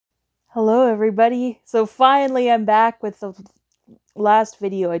everybody. So finally I'm back with the last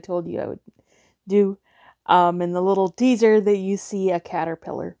video I told you I would do. In the little teaser that you see a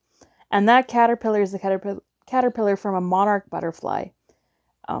caterpillar. And that caterpillar is the caterpillar from a monarch butterfly.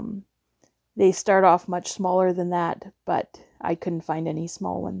 They start off much smaller than that, but I couldn't find any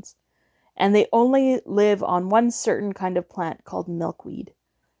small ones. And they only live on one certain kind of plant called milkweed.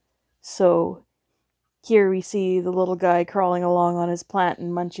 So here we see the little guy crawling along on his plant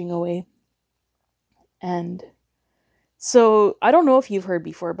and munching away. And so I don't know if you've heard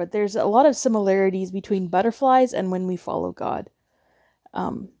before, but there's a lot of similarities between butterflies and when we follow God.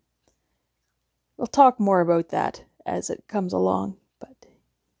 We'll talk more about that as it comes along. But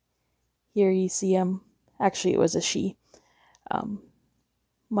here you see him. Actually, it was a she.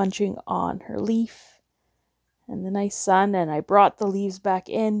 Munching on her leaf and the nice sun. And I brought the leaves back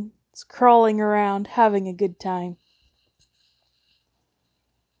in. It's crawling around, having a good time.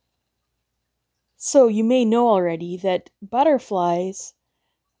 So you may know already that butterflies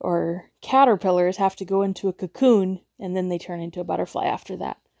or caterpillars have to go into a cocoon and then they turn into a butterfly after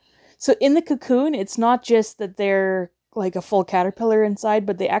that. So in the cocoon, it's not just that they're like a full caterpillar inside,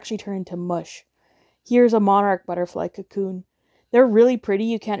 but they actually turn into mush. Here's a monarch butterfly cocoon. They're really pretty.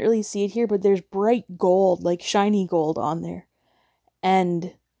 You can't really see it here, but there's bright gold, like shiny gold on there.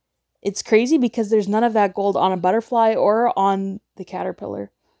 And it's crazy because there's none of that gold on a butterfly or on the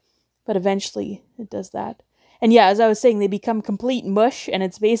caterpillar. But eventually it does that. And yeah, as I was saying, they become complete mush and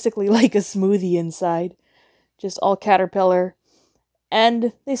it's basically like a smoothie inside. Just all caterpillar.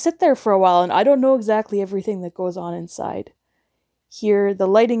 And they sit there for a while and I don't know exactly everything that goes on inside. Here the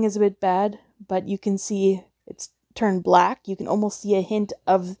lighting is a bit bad, but you can see it's turned black. You can almost see a hint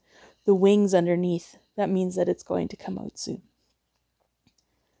of the wings underneath. That means that it's going to come out soon.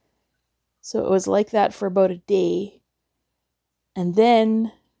 So it was like that for about a day. And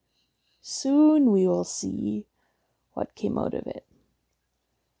then soon we will see what came out of it.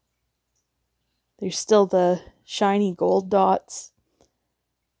 There's still the shiny gold dots.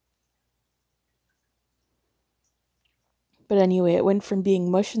 But anyway, it went from being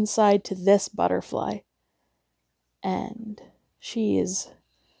mush inside to this butterfly. And she is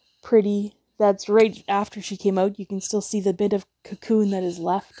pretty. That's right after she came out. You can still see the bit of cocoon that is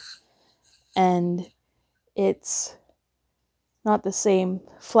left. And it's not the same,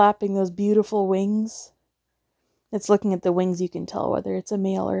 flapping those beautiful wings. It's looking at the wings you can tell whether it's a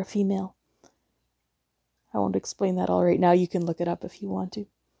male or a female. I won't explain that all right now. You can look it up if you want to.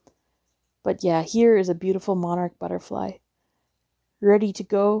 But yeah, here is a beautiful monarch butterfly. Ready to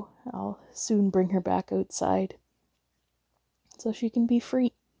go. I'll soon bring her back outside so she can be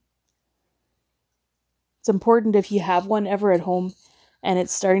free. It's important if you have one ever at home and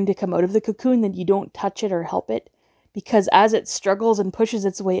it's starting to come out of the cocoon that you don't touch it or help it. Because as it struggles and pushes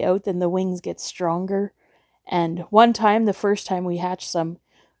its way out, then the wings get stronger. And one time, the first time we hatched some,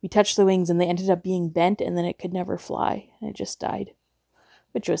 we touched the wings and they ended up being bent and then it could never fly. And it just died,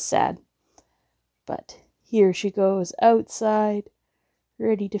 which was sad. But here she goes outside,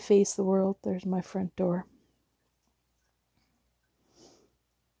 ready to face the world. There's my front door.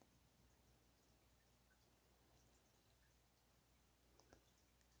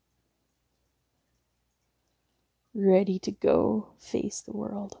 Ready to go face the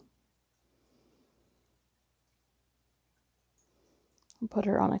world. I'll put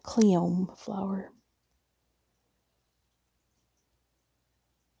her on a cleome flower.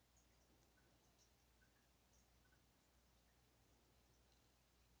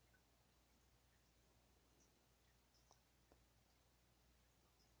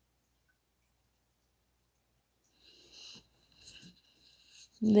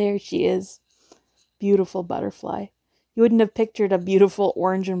 There she is. Beautiful butterfly. You wouldn't have pictured a beautiful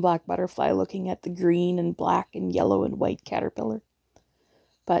orange and black butterfly looking at the green and black and yellow and white caterpillar.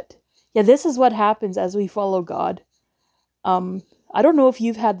 But yeah, this is what happens as we follow God. I don't know if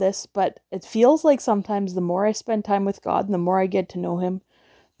you've had this, but it feels like sometimes the more I spend time with God and the more I get to know him,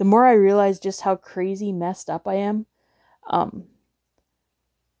 the more I realize just how crazy messed up I am.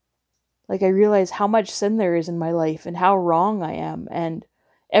 Like I realize how much sin there is in my life and how wrong I am and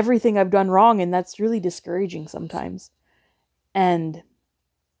everything I've done wrong, and that's really discouraging sometimes. And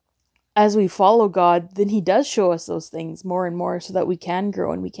as we follow God, then he does show us those things more and more so that we can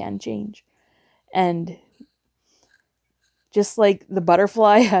grow and we can change. And just like the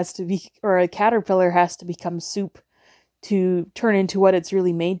butterfly has to be, or a caterpillar has to become soup to turn into what it's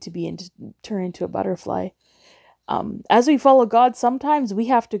really made to be and to turn into a butterfly. As we follow God, sometimes we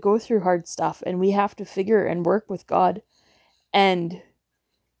have to go through hard stuff and we have to figure and work with God and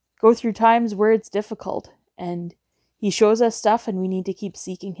go through times where it's difficult and he shows us stuff and we need to keep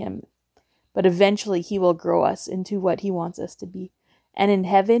seeking him. but eventually he will grow us into what he wants us to be. And in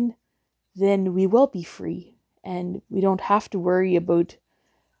heaven, then we will be free, and we don't have to worry about,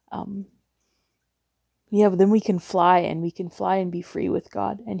 then we can fly, and we can fly and be free with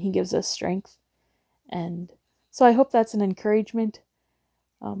God, and he gives us strength. And so I hope that's an encouragement.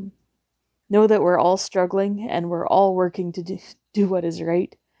 Know that we're all struggling, and we're all working to do what is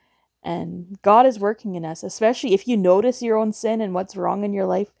right. And God is working in us, especially if you notice your own sin and what's wrong in your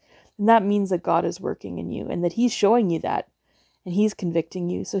life, then that means that God is working in you, and that he's showing you that, and he's convicting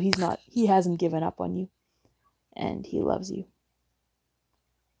you. So he hasn't given up on you, and he loves you.